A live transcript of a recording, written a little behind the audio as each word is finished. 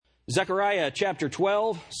Zechariah chapter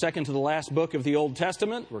 12, second to the last book of the Old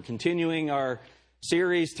Testament. We're continuing our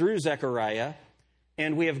series through Zechariah,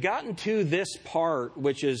 and we have gotten to this part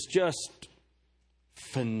which is just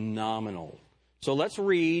phenomenal. So let's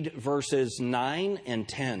read verses 9 and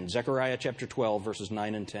 10. Zechariah chapter 12, verses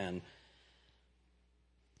 9 and 10.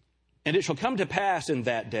 And it shall come to pass in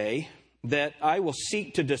that day that I will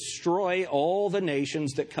seek to destroy all the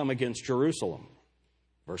nations that come against Jerusalem.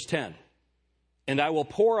 Verse 10. And I will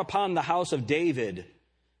pour upon the house of David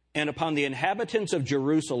and upon the inhabitants of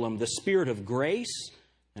Jerusalem the spirit of grace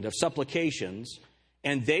and of supplications,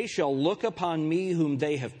 and they shall look upon me whom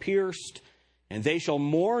they have pierced, and they shall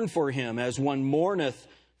mourn for him as one mourneth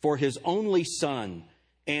for his only son,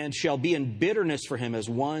 and shall be in bitterness for him as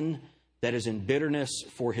one that is in bitterness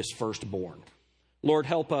for his firstborn. Lord,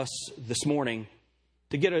 help us this morning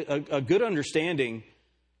to get a good understanding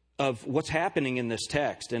of what's happening in this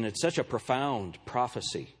text, and it's such a profound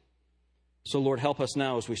prophecy. So, Lord, help us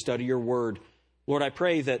now as we study your word. Lord, I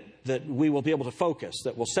pray that we will be able to focus,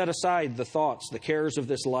 that we'll set aside the thoughts, the cares of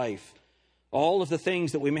this life, all of the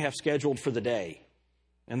things that we may have scheduled for the day,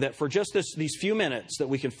 and that for just these few minutes that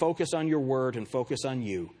we can focus on your word and focus on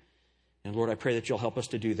you. And, Lord, I pray that you'll help us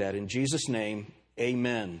to do that. In Jesus' name,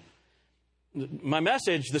 amen. My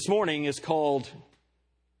message this morning is called,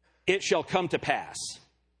 It Shall Come to Pass.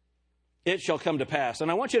 It shall come to pass.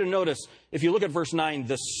 And I want you to notice, if you look at verse 9,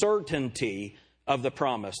 the certainty of the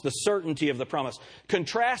promise. The certainty of the promise.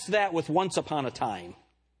 Contrast that with once upon a time.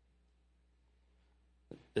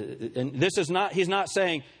 And this is not, he's not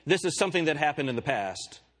saying this is something that happened in the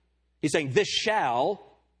past. He's saying this shall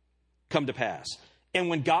come to pass. And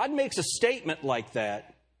when God makes a statement like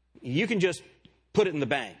that, you can just put it in the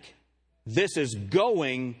bank. This is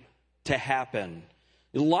going to happen.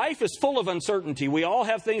 Life is full of uncertainty. We all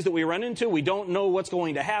have things that we run into. We don't know what's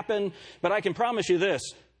going to happen. But I can promise you this.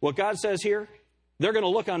 What God says here, they're going to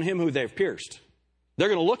look on him who they've pierced. They're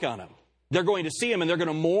going to look on him. They're going to see him, and they're going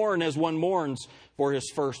to mourn as one mourns for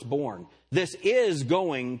his firstborn. This is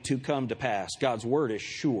going to come to pass. God's word is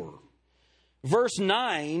sure. Verse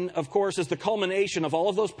 9, of course, is the culmination of all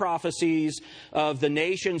of those prophecies of the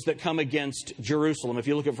nations that come against Jerusalem. If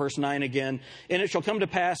you look at verse 9 again, and it shall come to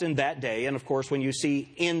pass in that day. And of course, when you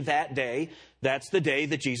see in that day, that's the day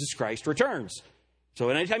that Jesus Christ returns. So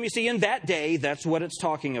anytime you see in that day, that's what it's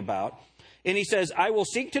talking about. And he says, I will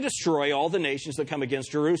seek to destroy all the nations that come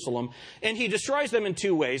against Jerusalem. And he destroys them in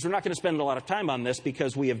two ways. We're not going to spend a lot of time on this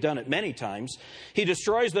because we have done it many times. He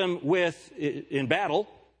destroys them in battle.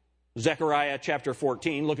 Zechariah chapter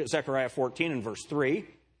 14. Look at Zechariah 14 and verse 3.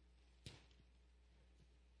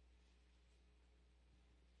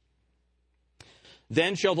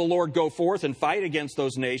 Then shall the Lord go forth and fight against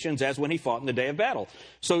those nations as when he fought in the day of battle.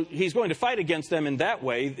 So he's going to fight against them in that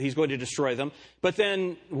way. He's going to destroy them. But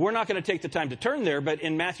then we're not going to take the time to turn there. But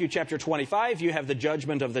in Matthew chapter 25, you have the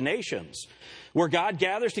judgment of the nations, where God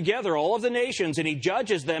gathers together all of the nations and he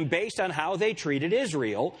judges them based on how they treated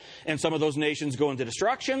Israel. And some of those nations go into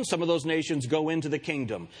destruction. Some of those nations go into the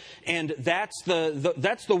kingdom. And that's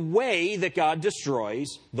the way that God destroys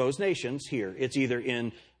those nations here. It's either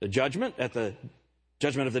in the judgment at the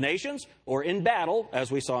judgment of the nations, or in battle, as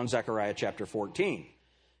we saw in Zechariah chapter 14.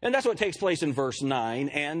 And that's what takes place in verse 9.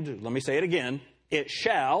 And let me say it again, it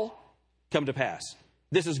shall come to pass.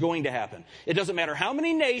 This is going to happen. It doesn't matter how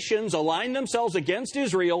many nations align themselves against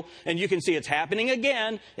Israel, and you can see it's happening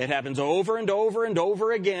again. It happens over and over and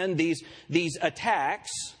over again, these attacks.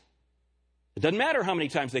 It doesn't matter how many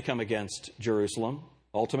times they come against Jerusalem.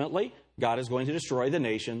 Ultimately, God is going to destroy the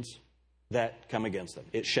nations that come against them.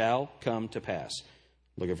 It shall come to pass.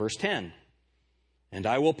 Look at verse 10. And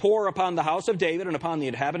I will pour upon the house of David and upon the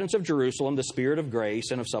inhabitants of Jerusalem the spirit of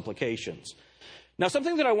grace and of supplications. Now,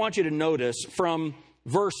 something that I want you to notice from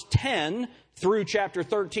verse 10 through chapter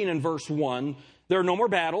 13 and verse 1, there are no more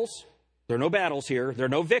battles. There are no battles here. There are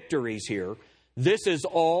no victories here. This is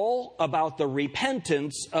all about the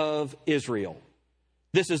repentance of Israel.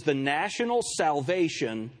 This is the national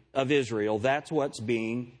salvation of Israel. That's what's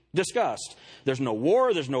being discussed. There's no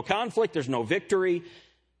war, there's no conflict, there's no victory,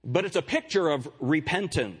 but it's a picture of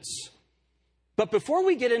repentance. But before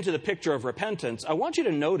we get into the picture of repentance, I want you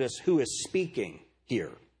to notice who is speaking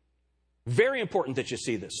here. Very important that you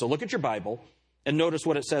see this. So look at your Bible and notice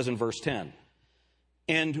what it says in verse 10.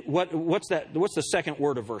 And what's the second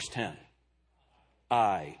word of verse 10?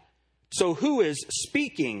 I. So who is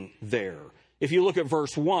speaking there? If you look at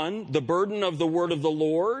verse 1, the burden of the word of the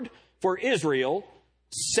Lord for Israel,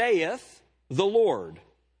 saith the Lord.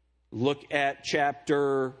 Look at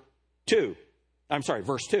chapter 2. I'm sorry,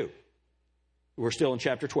 verse 2. We're still in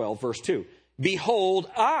chapter 12, verse 2. Behold,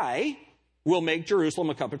 I will make Jerusalem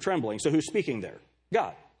a cup of trembling. So who's speaking there?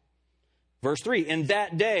 God. Verse 3, in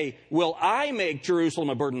that day will I make Jerusalem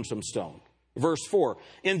a burdensome stone. Verse 4,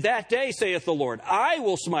 in that day, saith the Lord, I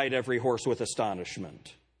will smite every horse with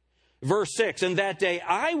astonishment. Verse 6, in that day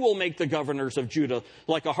I will make the governors of Judah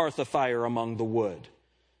like a hearth of fire among the wood.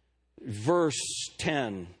 Verse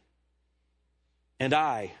 10, and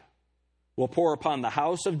I will pour upon the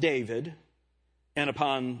house of David and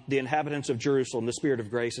upon the inhabitants of Jerusalem the spirit of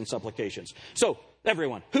grace and supplications. So,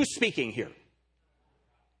 everyone, who's speaking here?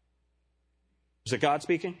 Is it God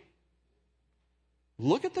speaking?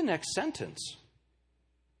 Look at the next sentence.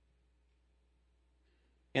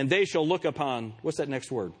 And they shall look upon, what's that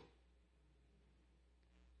next word?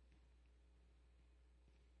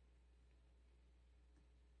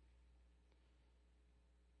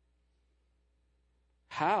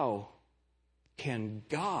 How can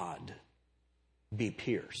God be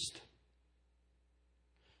pierced?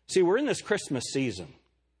 See, we're in this Christmas season,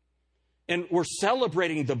 and we're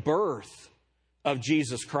celebrating the birth of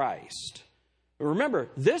Jesus Christ. Remember,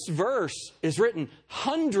 this verse is written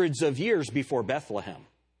hundreds of years before Bethlehem.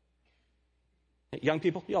 Young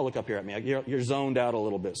people, y'all look up here at me. You're zoned out a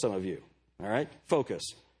little bit, some of you. All right? Focus.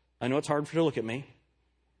 I know it's hard for you to look at me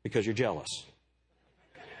because you're jealous.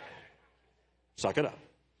 Suck it up.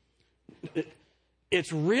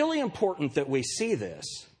 It's really important that we see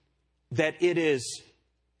this, that it is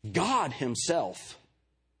God himself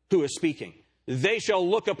who is speaking. They shall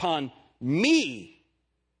look upon me,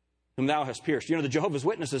 whom thou hast pierced. You know, the Jehovah's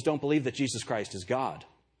Witnesses don't believe that Jesus Christ is God.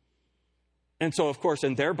 And so, of course,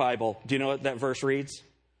 in their Bible, do you know what that verse reads?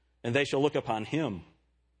 And they shall look upon him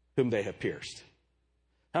whom they have pierced.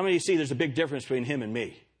 How many of you see there's a big difference between him and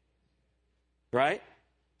me? Right?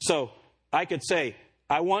 So, I could say,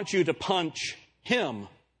 I want you to punch him.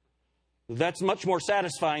 That's much more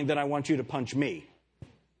satisfying than I want you to punch me.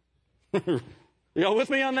 Y'all with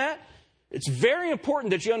me on that? It's very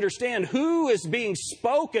important that you understand who is being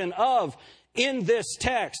spoken of in this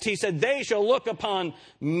text. He said, they shall look upon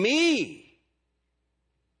me.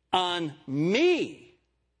 On me.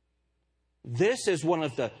 This is one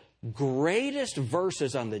of the greatest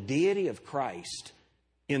verses on the deity of Christ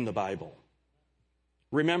in the Bible.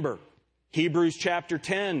 Remember, Hebrews chapter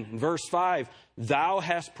 10, verse 5, thou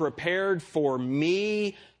hast prepared for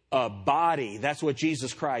me a body. That's what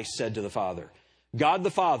Jesus Christ said to the Father. God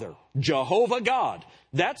the Father, Jehovah God,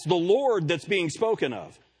 that's the Lord that's being spoken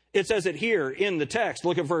of. It says it here in the text.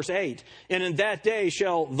 Look at verse 8. And in that day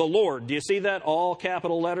shall the Lord, do you see that? All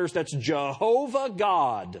capital letters. That's Jehovah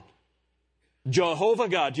God. Jehovah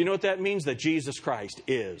God. Do you know what that means? That Jesus Christ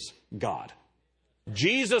is God.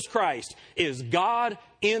 Jesus Christ is God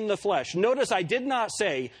in the flesh. Notice I did not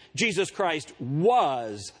say Jesus Christ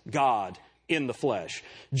was God in the flesh.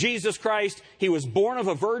 Jesus Christ, he was born of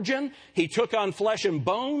a virgin, he took on flesh and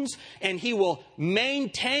bones, and he will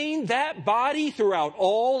maintain that body throughout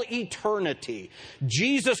all eternity.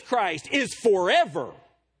 Jesus Christ is forever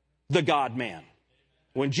the God-man.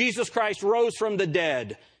 When Jesus Christ rose from the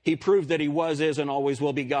dead, he proved that he was, is, and always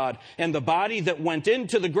will be God. And the body that went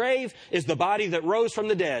into the grave is the body that rose from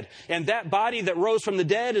the dead. And that body that rose from the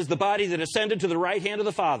dead is the body that ascended to the right hand of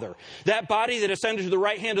the Father. That body that ascended to the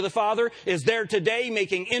right hand of the Father is there today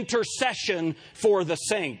making intercession for the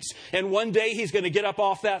saints. And one day he's going to get up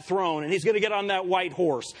off that throne and he's going to get on that white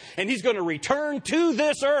horse. And he's going to return to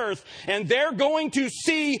this earth and they're going to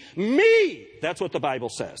see me. That's what the Bible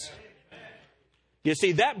says. You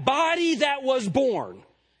see, that body that was born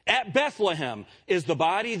at Bethlehem is the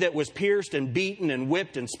body that was pierced and beaten and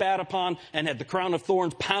whipped and spat upon and had the crown of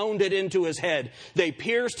thorns pounded into his head. They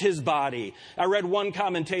pierced his body. I read one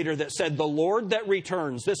commentator that said, the Lord that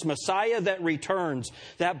returns, this Messiah that returns,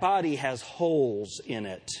 that body has holes in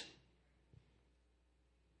it.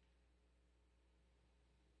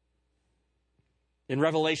 In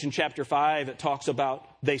Revelation chapter 5, it talks about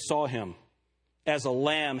they saw him as a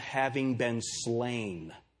lamb having been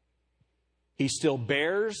slain. He still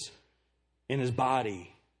bears in his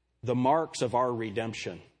body the marks of our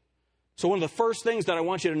redemption. So one of the first things that I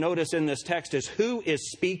want you to notice in this text is who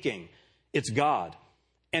is speaking. It's God.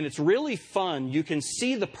 And it's really fun. You can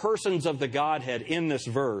see the persons of the Godhead in this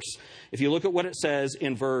verse. If you look at what it says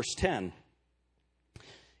in verse 10.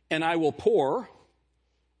 And I will pour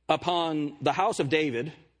upon the house of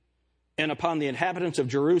David and upon the inhabitants of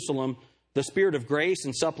Jerusalem the spirit of grace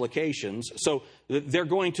and supplications. So they're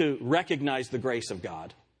going to recognize the grace of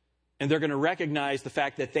God. And they're going to recognize the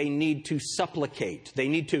fact that they need to supplicate. They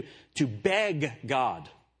need to beg God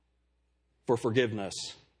for forgiveness.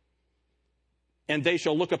 And they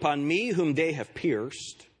shall look upon me whom they have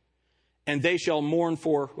pierced. And they shall mourn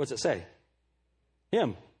for, what's it say?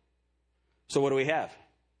 Him. So what do we have?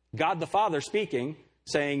 God the Father speaking,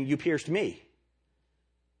 saying, you pierced me.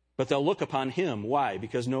 But they'll look upon him. Why?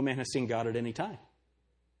 Because no man has seen God at any time.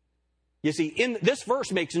 You see, this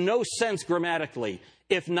verse makes no sense grammatically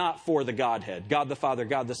if not for the Godhead. God the Father,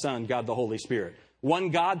 God the Son, God the Holy Spirit. One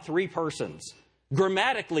God, three persons.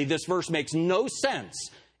 Grammatically, this verse makes no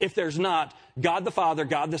sense if there's not God the Father,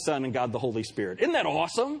 God the Son, and God the Holy Spirit. Isn't that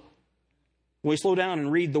awesome? We slow down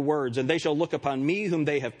and read the words, and they shall look upon me whom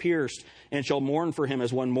they have pierced, and shall mourn for him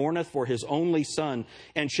as one mourneth for his only son,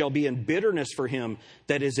 and shall be in bitterness for him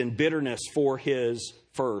that is in bitterness for his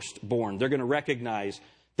firstborn. They're going to recognize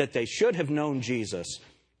that they should have known Jesus,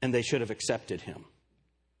 and they should have accepted him.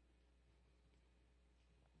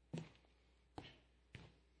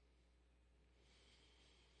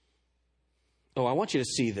 Oh, I want you to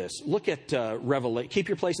see this. Look at Revelation. Keep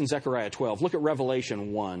your place in Zechariah 12. Look at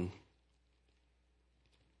Revelation 1.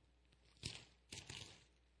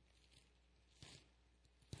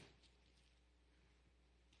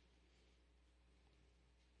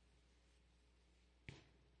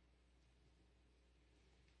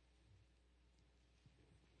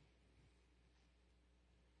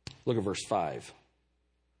 Look at verse 5.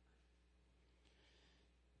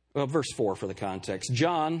 Well, verse 4 for the context.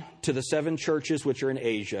 John, to the 7 churches which are in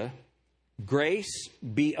Asia, grace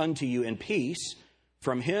be unto you and peace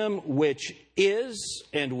from him which is,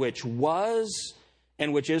 and which was,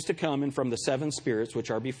 and which is to come, and from the 7 spirits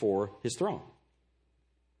which are before his throne.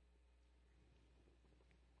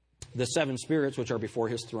 The 7 spirits which are before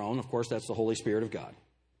his throne, of course, that's the Holy Spirit of God.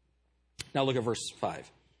 Now look at verse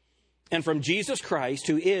 5. And from Jesus Christ,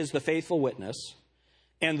 who is the faithful witness,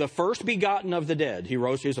 and the first begotten of the dead. He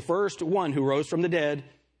was the first one who rose from the dead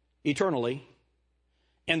eternally.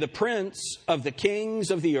 And the prince of the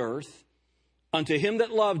kings of the earth, unto him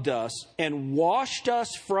that loved us and washed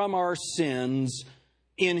us from our sins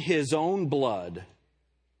in his own blood,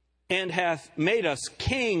 and hath made us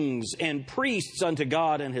kings and priests unto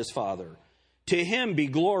God and his Father. To him be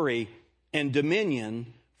glory and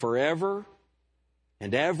dominion forever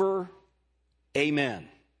and ever. Amen.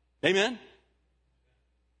 Amen?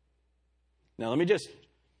 Now let me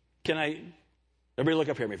everybody look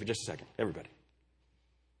up here at me for just a second. Everybody.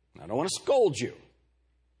 I don't want to scold you,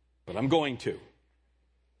 but I'm going to.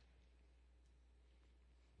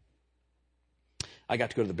 I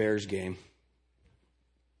got to go to the Bears game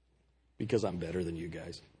because I'm better than you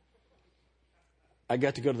guys. I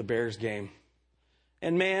got to go to the Bears game.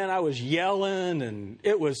 And man, I was yelling, and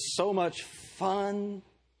it was so much fun.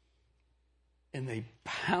 And they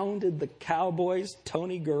pounded the Cowboys,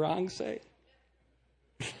 Tony Garangse.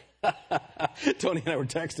 Tony and I were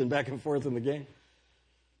texting back and forth in the game.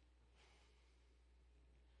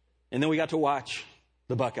 And then we got to watch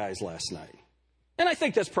the Buckeyes last night. And I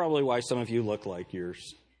think that's probably why some of you look like you're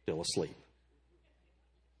still asleep.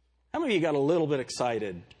 How many of you got a little bit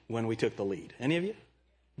excited when we took the lead? Any of you?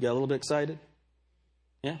 You got a little bit excited?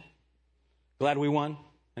 Yeah? Glad we won?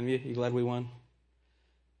 Any of you glad we won?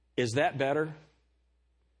 Is that better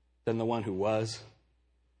than the one who was,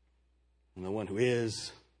 and the one who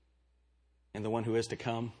is, and the one who is to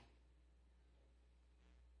come?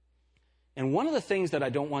 And one of the things that I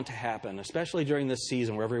don't want to happen, especially during this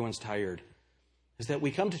season where everyone's tired, is that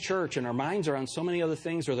we come to church and our minds are on so many other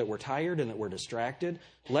things, or that we're tired and that we're distracted.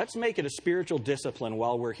 Let's make it a spiritual discipline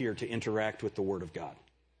while we're here to interact with the Word of God,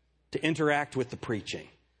 to interact with the preaching,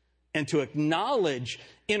 and to acknowledge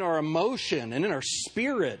in our emotion and in our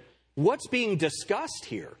spirit what's being discussed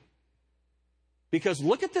here. Because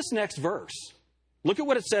look at this next verse. Look at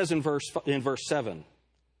what it says in verse 7.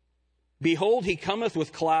 Behold, he cometh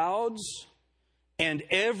with clouds, and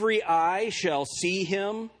every eye shall see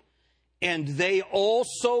him, and they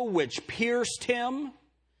also which pierced him,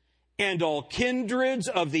 and all kindreds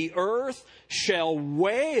of the earth shall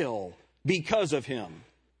wail because of him.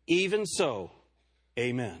 Even so,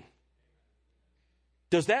 amen.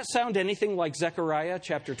 Does that sound anything like Zechariah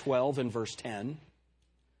chapter 12 and verse 10?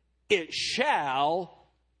 It shall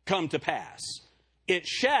come to pass. It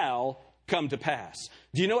shall come to pass.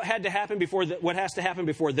 Do you know what had to happen before what has to happen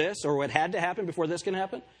before this, or what had to happen before this can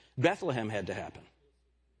happen? Bethlehem had to happen.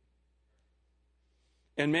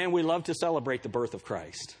 And man, we love to celebrate the birth of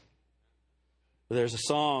Christ. There's a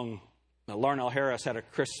song, Larnell Harris had a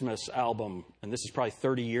Christmas album, and this is probably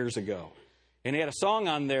 30 years ago. And he had a song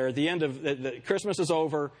on there, at the end of the Christmas is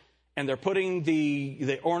over, and they're putting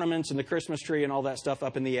the ornaments and the Christmas tree and all that stuff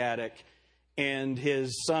up in the attic. And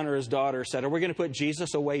his son or his daughter said, "Are we going to put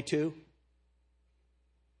Jesus away too?"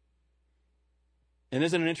 And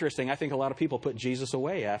isn't it interesting? I think a lot of people put Jesus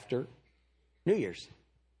away after New Year's.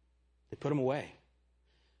 They put him away.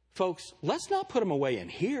 Folks, let's not put him away in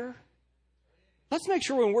here. Let's make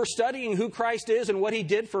sure when we're studying who Christ is and what he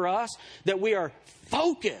did for us, that we are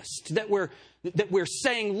focused, that we're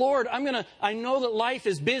saying, Lord, I know that life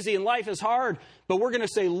is busy and life is hard, but we're going to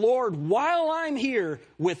say, Lord, while I'm here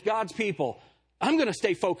with God's people, I'm going to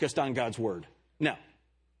stay focused on God's word. Now,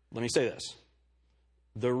 let me say this.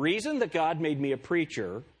 The reason that God made me a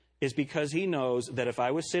preacher is because he knows that if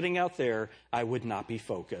I was sitting out there, I would not be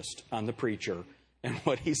focused on the preacher and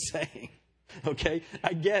what he's saying. Okay?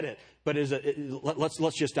 I get it. But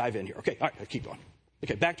let's just dive in here. Okay, all right, let's keep going.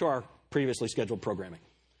 Okay, back to our previously scheduled programming.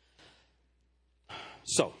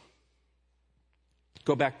 So,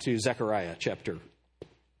 go back to Zechariah chapter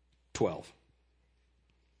 12.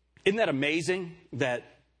 Isn't that amazing that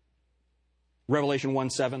Revelation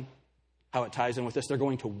 1:7, how it ties in with this? They're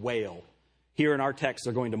going to wail. Here in our text,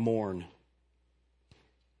 they're going to mourn.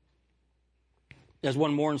 As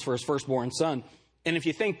one mourns for his firstborn son. And if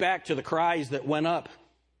you think back to the cries that went up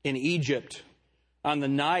in Egypt on the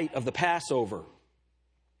night of the Passover,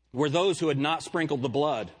 were those who had not sprinkled the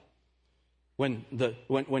blood,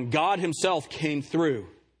 when God himself came through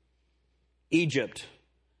Egypt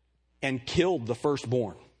and killed the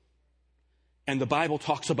firstborn. And the Bible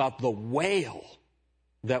talks about the wail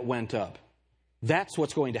that went up. That's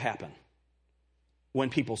what's going to happen when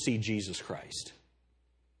people see Jesus Christ.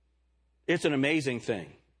 It's an amazing thing.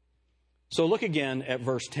 So look again at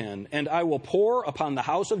verse 10. And I will pour upon the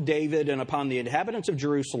house of David and upon the inhabitants of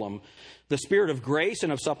Jerusalem the spirit of grace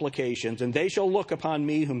and of supplications, and they shall look upon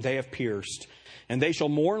me whom they have pierced. And they shall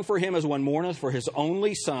mourn for him as one mourneth for his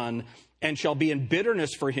only son, and shall be in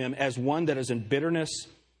bitterness for him as one that is in bitterness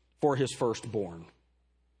for his firstborn.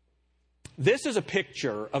 This is a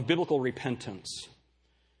picture of biblical repentance.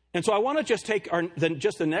 And so I want to just take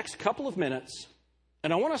just the next couple of minutes,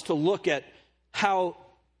 and I want us to look at how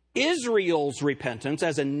Israel's repentance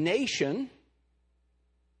as a nation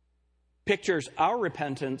pictures our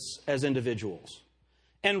repentance as individuals.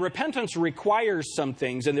 And repentance requires some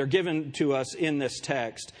things, and they're given to us in this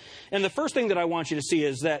text. And the first thing that I want you to see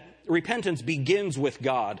is that repentance begins with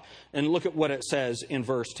God. And look at what it says in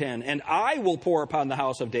verse 10. And I will pour upon the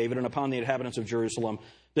house of David and upon the inhabitants of Jerusalem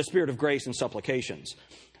the spirit of grace and supplications.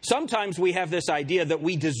 Sometimes we have this idea that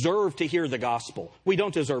we deserve to hear the gospel. We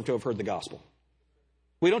don't deserve to have heard the gospel.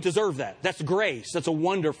 We don't deserve that. That's grace. That's a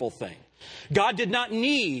wonderful thing. God did not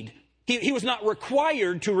need, he was not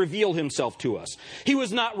required to reveal himself to us. He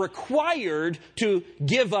was not required to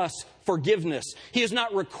give us forgiveness. He is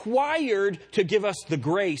not required to give us the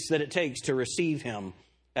grace that it takes to receive him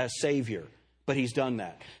as Savior. But he's done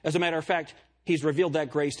that. As a matter of fact, he's revealed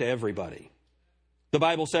that grace to everybody. The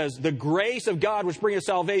Bible says, the grace of God which bringeth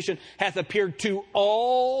salvation hath appeared to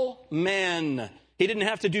all men. He didn't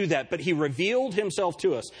have to do that, but he revealed himself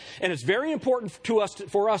to us. And it's very important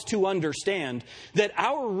for us to understand that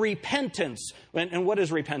our repentance, and what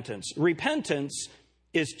is repentance? Repentance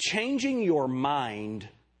is changing your mind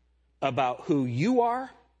about who you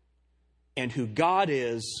are and who God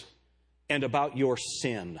is and about your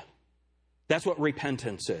sin. That's what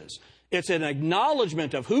repentance is. It's an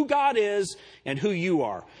acknowledgement of who God is and who you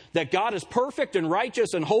are. That God is perfect and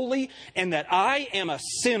righteous and holy, and that I am a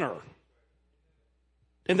sinner.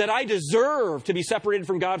 And that I deserve to be separated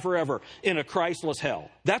from God forever in a Christless hell.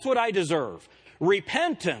 That's what I deserve.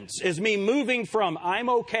 Repentance is me moving from I'm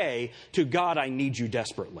okay to God, I need you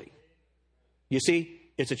desperately. You see,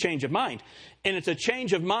 it's a change of mind. And it's a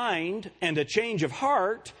change of mind and a change of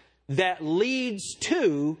heart that leads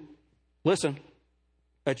to, listen,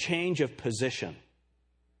 a change of position.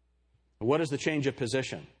 What is the change of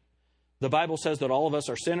position? The Bible says that all of us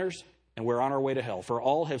are sinners and we're on our way to hell. For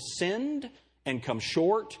all have sinned and come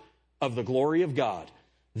short of the glory of God.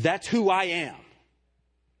 That's who I am.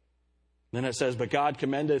 Then it says, but God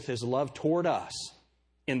commendeth his love toward us,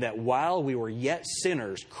 in that while we were yet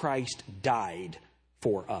sinners, Christ died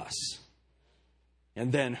for us.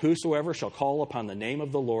 And then whosoever shall call upon the name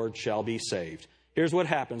of the Lord shall be saved. Here's what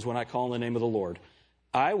happens when I call on the name of the Lord.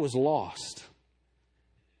 I was lost,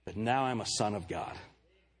 but now I'm a son of God.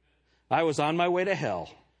 I was on my way to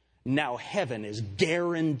hell. Now heaven is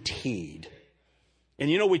guaranteed. And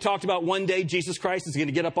you know, we talked about one day Jesus Christ is going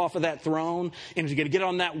to get up off of that throne and he's going to get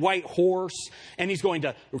on that white horse and he's going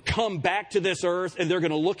to come back to this earth and they're going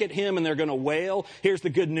to look at him and they're going to wail. Here's the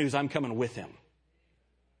good news. I'm coming with him.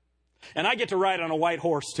 And I get to ride on a white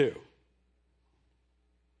horse too.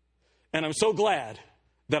 And I'm so glad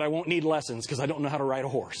that I won't need lessons because I don't know how to ride a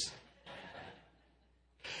horse.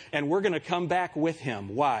 And we're going to come back with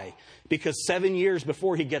him. Why? Because 7 years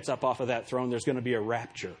before he gets up off of that throne, there's going to be a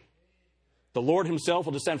rapture. The Lord himself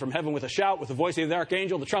will descend from heaven with a shout, with the voice of the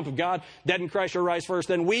archangel, the trump of God. Dead in Christ shall rise first.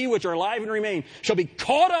 Then we which are alive and remain shall be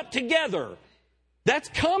caught up together That's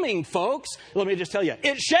coming, folks. Let me just tell you,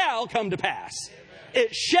 it shall come to pass.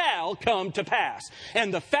 It shall come to pass.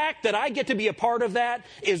 And the fact that I get to be a part of that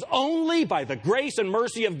is only by the grace and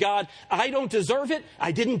mercy of God. I don't deserve it.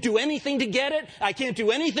 I didn't do anything to get it. I can't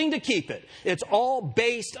do anything to keep it. It's all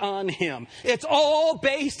based on Him. It's all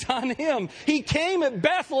based on Him. He came at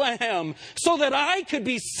Bethlehem so that I could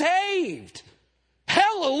be saved.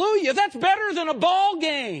 Hallelujah. That's better than a ball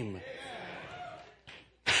game.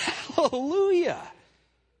 Hallelujah.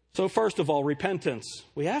 So first of all, repentance.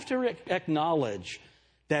 We have to acknowledge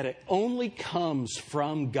that it only comes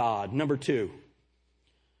from God. Number two,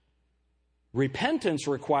 repentance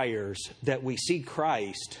requires that we see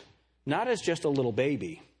Christ not as just a little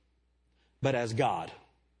baby, but as God.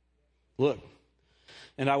 Look,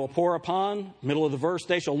 and I will pour upon, middle of the verse,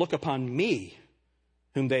 they shall look upon me,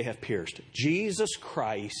 whom they have pierced. Jesus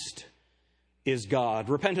Christ is God.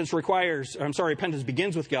 Repentance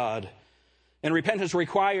begins with God. And repentance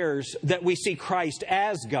requires that we see Christ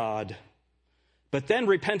as God. But then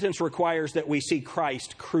repentance requires that we see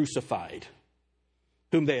Christ crucified,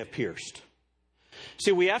 whom they have pierced.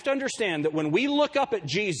 See, we have to understand that when we look up at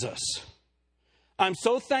Jesus, I'm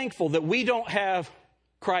so thankful that we don't have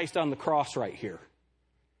Christ on the cross right here.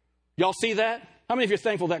 Y'all see that? How many of you are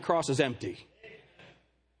thankful that cross is empty?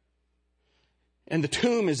 And the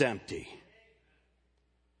tomb is empty.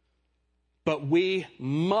 But we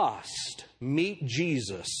must meet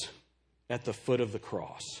Jesus at the foot of the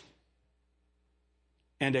cross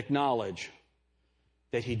and acknowledge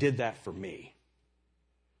that He did that for me.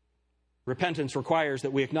 Repentance requires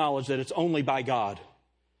that we acknowledge that it's only by God.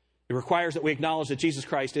 It requires that we acknowledge that Jesus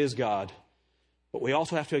Christ is God. But we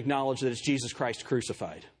also have to acknowledge that it's Jesus Christ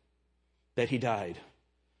crucified, that He died.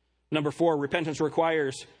 Number 4, repentance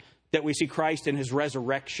requires that we see Christ in His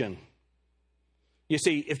resurrection. You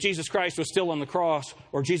see, if Jesus Christ was still on the cross,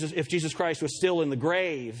 or if Jesus Christ was still in the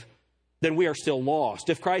grave, then we are still lost.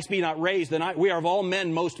 If Christ be not raised, then we are of all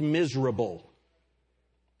men most miserable.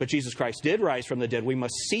 But Jesus Christ did rise from the dead. We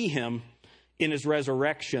must see Him in His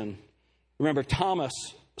resurrection. Remember, Thomas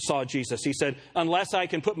saw Jesus. He said, unless I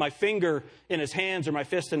can put my finger in His hands or my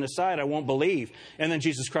fist in His side, I won't believe. And then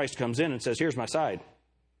Jesus Christ comes in and says, here's my side.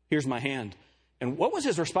 Here's my hand. And what was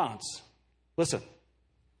His response? Listen.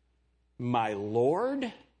 My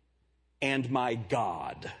Lord and my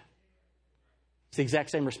God. It's the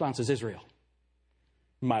exact same response as Israel.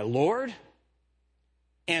 My Lord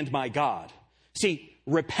and my God. See,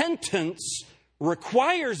 repentance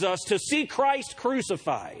requires us to see Christ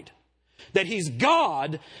crucified. That He's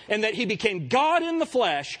God and that He became God in the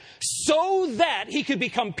flesh so that He could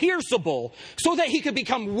become pierceable, so that He could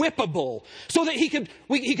become whippable, so that He could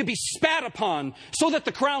be spat upon, so that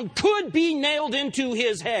the crown could be nailed into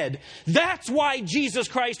His head. That's why Jesus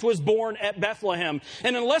Christ was born at Bethlehem.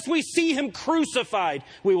 And unless we see Him crucified,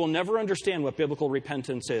 we will never understand what biblical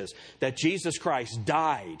repentance is. That Jesus Christ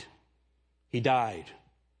died. He died.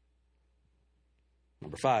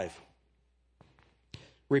 Number 5.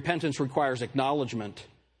 Repentance requires acknowledgement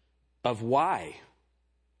of why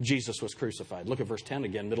Jesus was crucified. Look at verse 10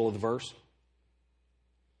 again, middle of the verse.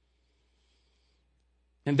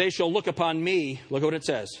 And they shall look upon me, look at what it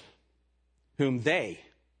says, whom they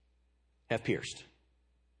have pierced.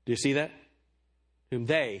 Do you see that? Whom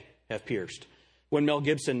they have pierced. When Mel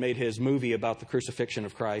Gibson made his movie about the crucifixion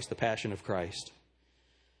of Christ, the Passion of Christ,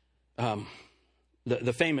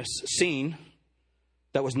 the famous scene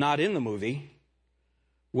that was not in the movie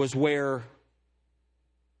was where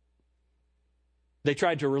they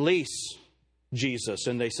tried to release Jesus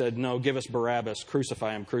and they said, no, give us Barabbas,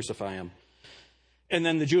 crucify him, crucify him. And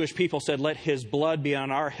then the Jewish people said, let His blood be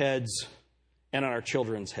on our heads and on our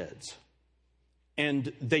children's heads.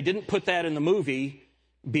 And they didn't put that in the movie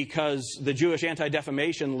because the Jewish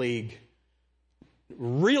Anti-Defamation League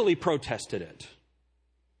really protested it.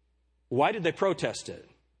 Why did they protest it?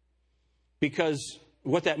 Because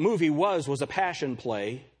what that movie was a passion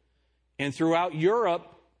play. And throughout Europe,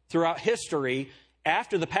 throughout history,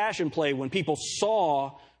 after the passion play, when people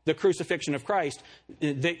saw the crucifixion of Christ,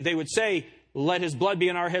 they would say, let His blood be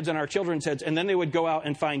in our heads and our children's heads. And then they would go out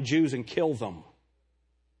and find Jews and kill them.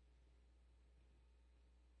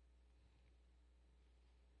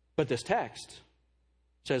 But this text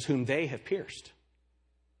says, whom they have pierced.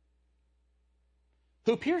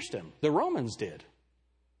 Who pierced Him? The Romans did.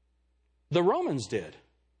 The Romans did.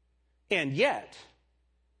 And yet,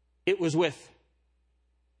 it was with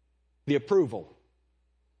the approval,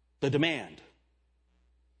 the demand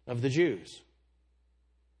of the Jews.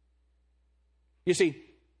 You see,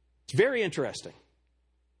 it's very interesting.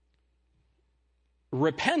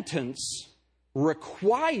 Repentance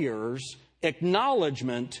requires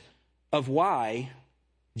acknowledgement of why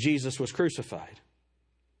Jesus was crucified.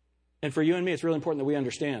 And for you and me, it's really important that we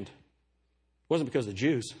understand. It wasn't because of the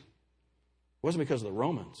Jews. It wasn't because of the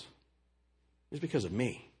Romans. It was because of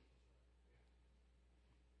me.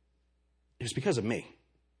 It was because of me.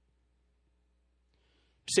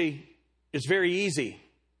 See, it's very easy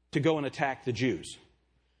to go and attack the Jews.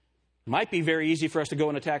 It might be very easy for us to go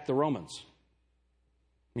and attack the Romans.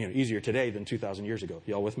 Easier today than 2,000 years ago.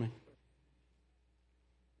 Y'all with me?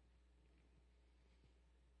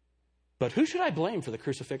 But who should I blame for the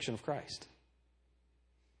crucifixion of Christ?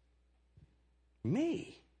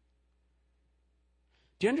 Me.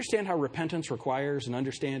 Do you understand how repentance requires an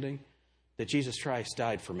understanding that Jesus Christ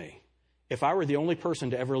died for me? If I were the only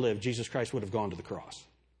person to ever live, Jesus Christ would have gone to the cross.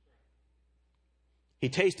 He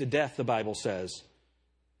tasted death, the Bible says.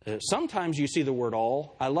 Sometimes you see the word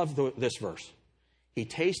all. I love this verse. He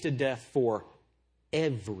tasted death for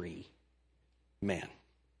every man.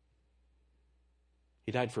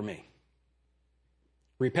 He died for me.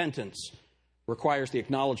 Repentance requires the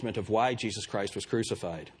acknowledgement of why Jesus Christ was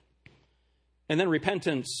crucified. And then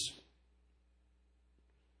repentance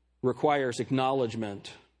requires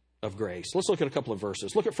acknowledgement of grace. Let's look at a couple of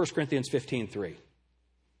verses. Look at 1 Corinthians 15:3.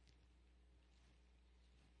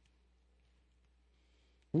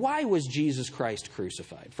 Why was Jesus Christ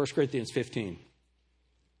crucified? 1 Corinthians 15.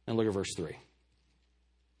 And look at verse 3.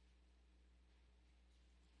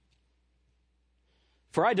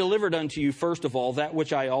 For I delivered unto you first of all that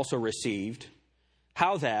which I also received,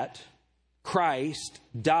 how that Christ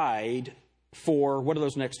died for, what are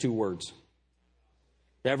those next two words?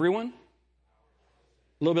 Everyone?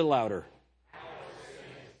 A little bit louder.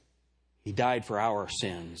 He died for our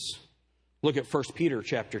sins. Look at 1 Peter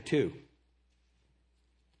chapter 2.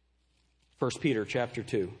 1 Peter chapter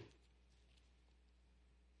 2.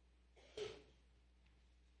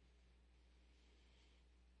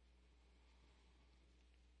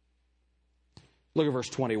 Look at verse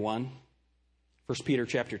 21. 1 Peter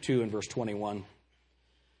chapter 2 and verse 21.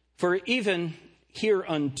 For even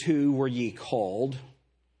hereunto were ye called,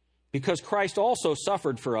 because Christ also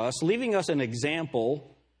suffered for us, leaving us an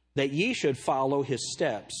example that ye should follow his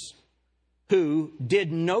steps, who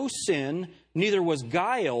did no sin, neither was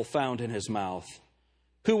guile found in his mouth,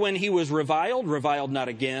 who when he was reviled, reviled not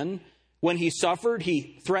again, when he suffered,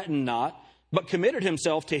 he threatened not, but committed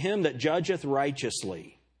himself to him that judgeth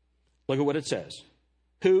righteously. Look at what it says.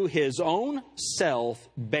 Who his own self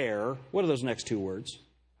bare, what are those next two words?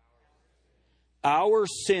 Our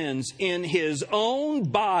sins in his own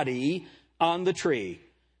body on the tree,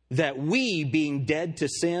 that we, being dead to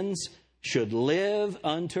sins, should live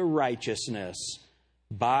unto righteousness,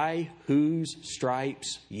 by whose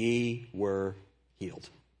stripes ye were healed.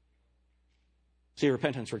 See,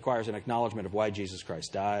 repentance requires an acknowledgement of why Jesus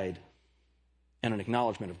Christ died and an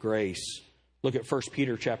acknowledgement of grace. Look at 1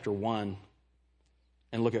 Peter chapter 1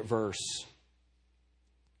 and look at verse...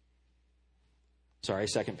 2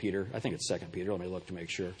 Peter. I think it's 2 Peter. Let me look to make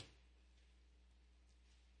sure.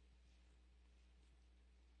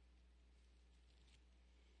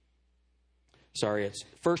 It's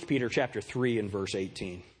 1 Peter chapter 3 and verse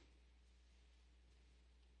 18.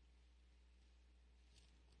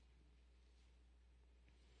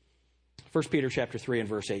 First Peter chapter 3 and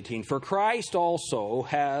verse 18. For Christ also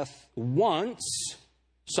hath once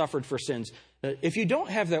suffered for sins. If you don't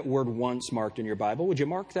have that word once marked in your Bible, would you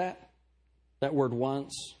mark that? That word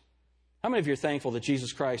once. How many of you are thankful that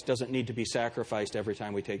Jesus Christ doesn't need to be sacrificed every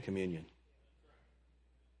time we take communion?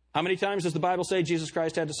 How many times does the Bible say Jesus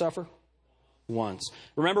Christ had to suffer? Once.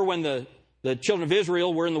 Remember when the children of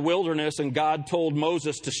Israel were in the wilderness and God told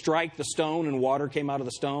Moses to strike the stone and water came out of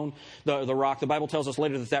the stone, the rock. The Bible tells us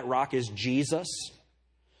later that rock is Jesus.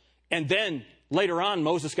 And then later on,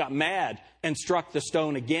 Moses got mad and struck the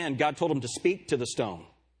stone again. God told him to speak to the stone.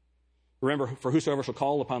 Remember, for whosoever shall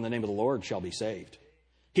call upon the name of the Lord shall be saved.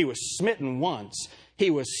 He was smitten once.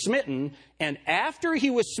 He was smitten, and after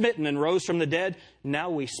he was smitten and rose from the dead,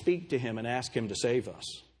 now we speak to him and ask him to save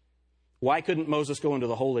us. Why couldn't Moses go into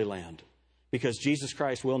the Holy Land? Because Jesus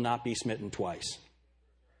Christ will not be smitten twice.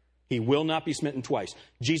 He will not be smitten twice.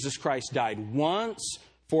 Jesus Christ died once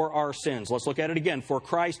for our sins. Let's look at it again. For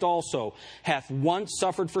Christ also hath once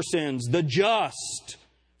suffered for sins, the just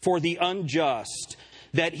for the unjust,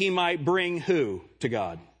 that he might bring who to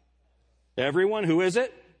God? Everyone. Who is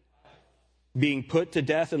it? Being put to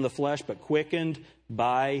death in the flesh, but quickened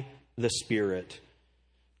by the Spirit.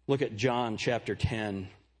 Look at John chapter 10.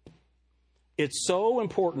 It's so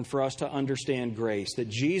important for us to understand grace, that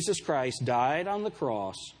Jesus Christ died on the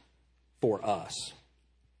cross for us.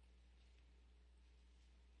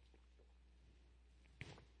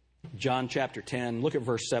 John chapter 10, look at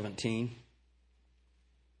verse 17.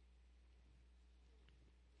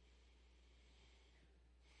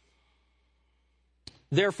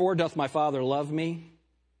 Therefore doth my Father love me,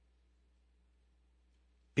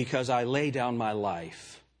 because I lay down my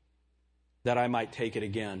life, that I might take it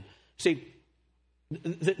again. See,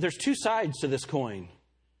 there's two sides to this coin.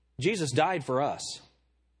 Jesus died for us.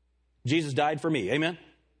 Jesus died for me. Amen?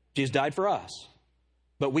 Jesus died for us.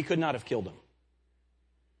 But we could not have killed him.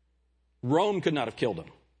 Rome could not have killed him.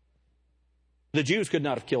 The Jews could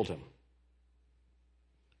not have killed him.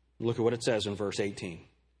 Look at what it says in verse 18.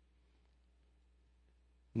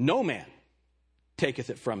 No man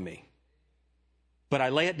taketh it from me, but I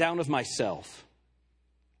lay it down of myself.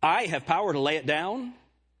 I have power to lay it down,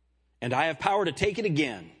 and I have power to take it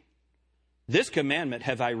again. This commandment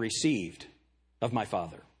have I received of my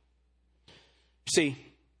Father. See,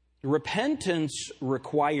 repentance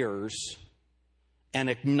requires an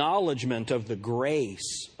acknowledgement of the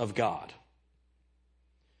grace of God.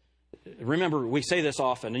 Remember, we say this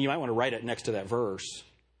often, and you might want to write it next to that verse,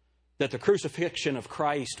 that the crucifixion of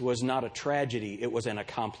Christ was not a tragedy, it was an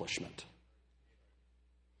accomplishment.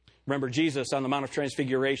 Remember Jesus on the Mount of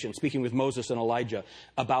Transfiguration speaking with Moses and Elijah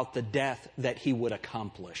about the death that he would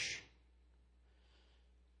accomplish.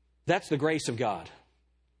 That's the grace of God.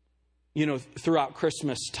 You know, throughout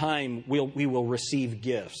Christmas time, we will receive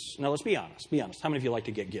gifts. Now, let's be honest. Be honest. How many of you like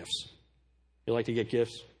to get gifts? You like to get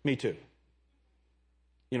gifts? Me too.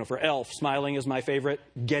 You know, for Elf, smiling is my favorite.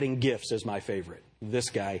 Getting gifts is my favorite. This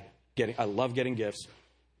guy, I love getting gifts.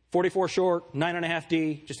 44 short,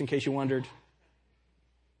 9.5D, just in case you wondered.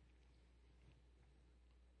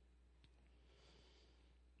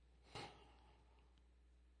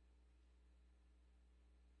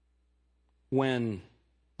 When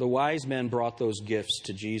the wise men brought those gifts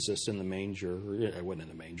to Jesus in the manger, it wasn't in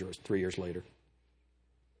the manger, it was 3 years later.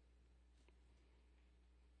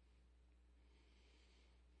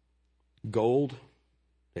 Gold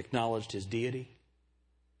acknowledged his deity.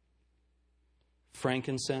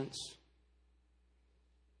 Frankincense,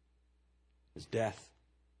 his death.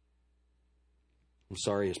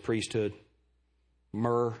 His priesthood.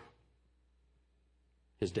 Myrrh,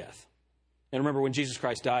 his death. And remember, when Jesus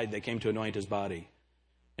Christ died, they came to anoint his body,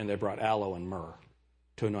 and they brought aloe and myrrh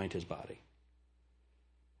to anoint his body.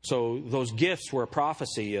 So those gifts were a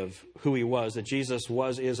prophecy of who he was, that Jesus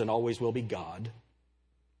was, is, and always will be God.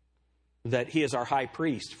 That he is our high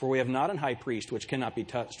priest, for we have not an high priest which cannot be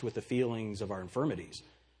touched with the feelings of our infirmities,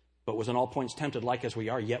 but was in all points tempted like as we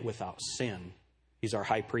are, yet without sin. He's our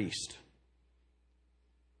high priest.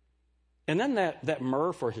 And then that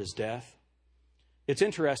myrrh for his death. It's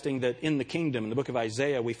interesting that in the kingdom, in the book of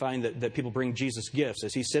Isaiah, we find that people bring Jesus gifts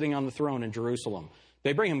as he's sitting on the throne in Jerusalem.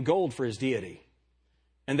 They bring him gold for his deity,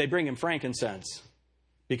 and they bring him frankincense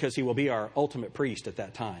because he will be our ultimate priest at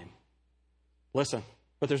that time. Listen,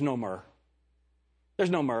 but there's no myrrh.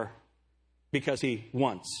 There's no myrrh because he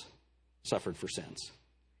once suffered for sins.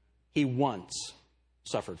 He once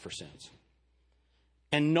suffered for sins.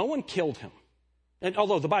 And no one killed him. And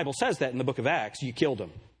although the Bible says that in the book of Acts, you killed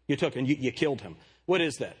him. You took and you killed him. What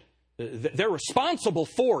is that? They're responsible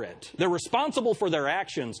for it. They're responsible for their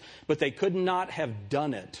actions, but they could not have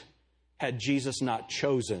done it had Jesus not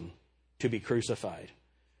chosen to be crucified.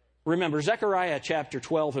 Remember, Zechariah chapter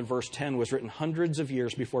 12 and verse 10 was written hundreds of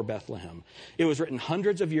years before Bethlehem. It was written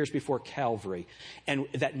hundreds of years before Calvary. And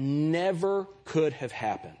that never could have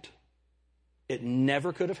happened. It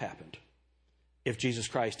never could have happened if Jesus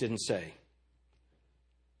Christ didn't say,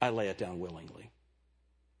 I lay it down willingly.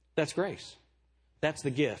 That's grace. That's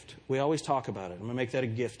the gift. We always talk about it. I'm going to make that a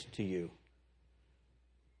gift to you.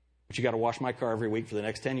 But you got to wash my car every week for the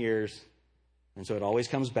next 10 years. And so it always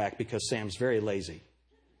comes back because Sam's very lazy.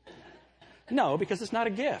 No, because it's not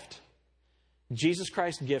a gift. Jesus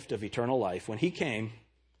Christ's gift of eternal life, when he came,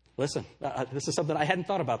 listen, this is something I hadn't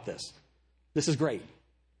thought about this. This is great.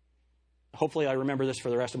 Hopefully I remember this for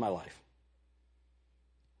the rest of my life.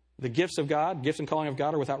 The gifts of God, gifts and calling of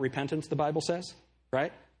God are without repentance, the Bible says,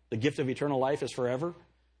 right? The gift of eternal life is forever.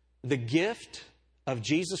 The gift of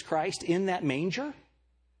Jesus Christ in that manger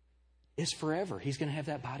is forever. He's going to have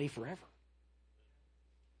that body forever.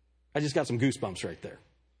 I just got some goosebumps right there.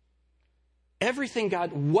 Everything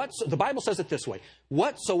God, the Bible says it this way,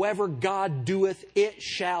 whatsoever God doeth, it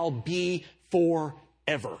shall be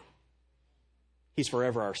forever. He's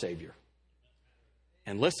forever our Savior.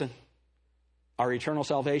 And listen, our eternal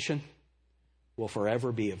salvation will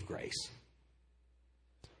forever be of grace.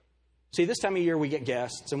 See, this time of year we get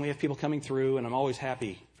guests and we have people coming through, and I'm always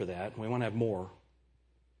happy for that. We want to have more.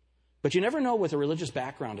 But you never know what the religious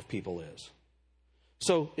background of people is.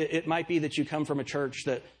 So it might be that you come from a church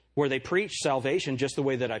that where they preach salvation just the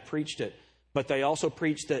way that I preached it, but they also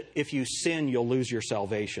preach that if you sin, you'll lose your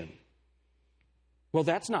salvation. Well,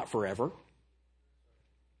 that's not forever.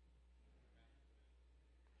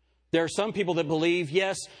 There are some people that believe,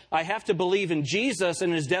 yes, I have to believe in Jesus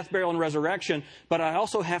and his death, burial, and resurrection, but I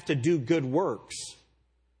also have to do good works.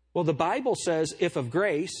 Well, the Bible says, if of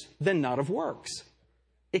grace, then not of works.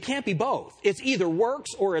 It can't be both. It's either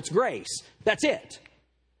works or it's grace. That's it.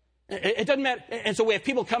 It doesn't matter. And so we have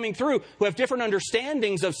people coming through who have different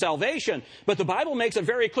understandings of salvation, but the Bible makes it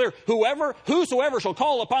very clear, whosoever shall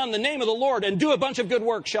call upon the name of the Lord and do a bunch of good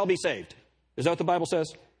works shall be saved. Is that what the Bible says?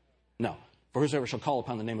 No. For whosoever shall call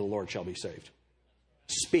upon the name of the Lord shall be saved.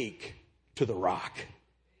 Speak to the rock,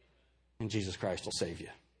 and Jesus Christ will save you.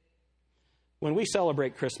 When we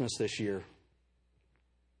celebrate Christmas this year,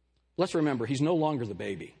 let's remember, he's no longer the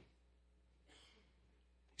baby.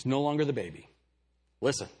 He's no longer the baby.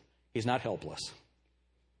 Listen, he's not helpless.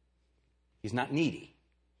 He's not needy.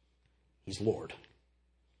 He's Lord.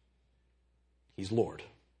 He's Lord.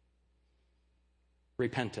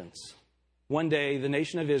 Repentance. One day, the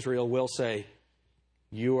nation of Israel will say,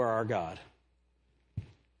 you are our God.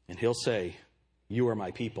 And he'll say, you are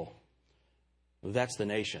my people. That's the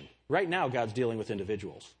nation. Right now, God's dealing with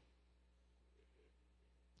individuals.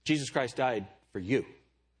 Jesus Christ died for you.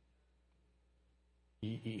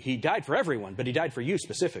 He died for everyone, but he died for you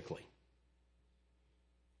specifically.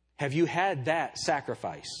 Have you had that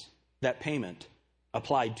sacrifice, that payment,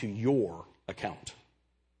 applied to your account?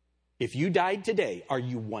 If you died today, are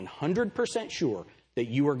you 100% sure that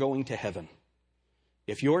you are going to heaven?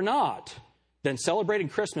 If you're not, then celebrating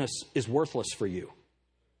Christmas is worthless for you.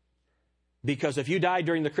 Because if you die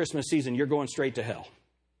during the Christmas season, you're going straight to hell.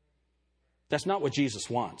 That's not what Jesus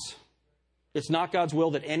wants. It's not God's will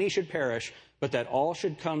that any should perish, but that all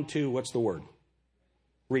should come to, what's the word?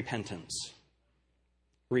 Repentance.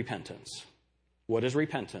 Repentance. What is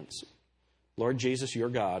repentance? Lord Jesus, you're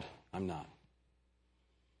God. I'm not.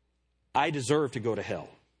 I deserve to go to hell.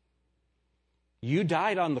 You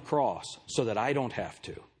died on the cross so that I don't have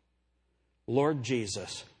to. Lord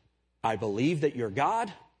Jesus, I believe that you're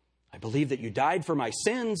God. I believe that you died for my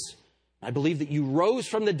sins. I believe that you rose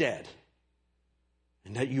from the dead.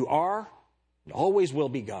 And that you are and always will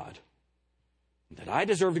be God. And that I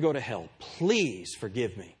deserve to go to hell. Please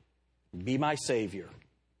forgive me. Be my Savior.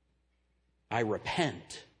 I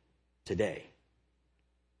repent today.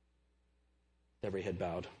 Every head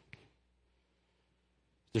bowed.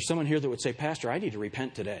 There's someone here that would say, Pastor, I need to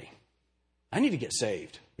repent today. I need to get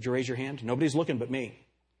saved. Would you raise your hand? Nobody's looking but me.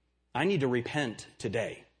 I need to repent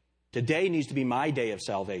today. Today needs to be my day of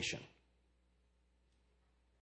salvation.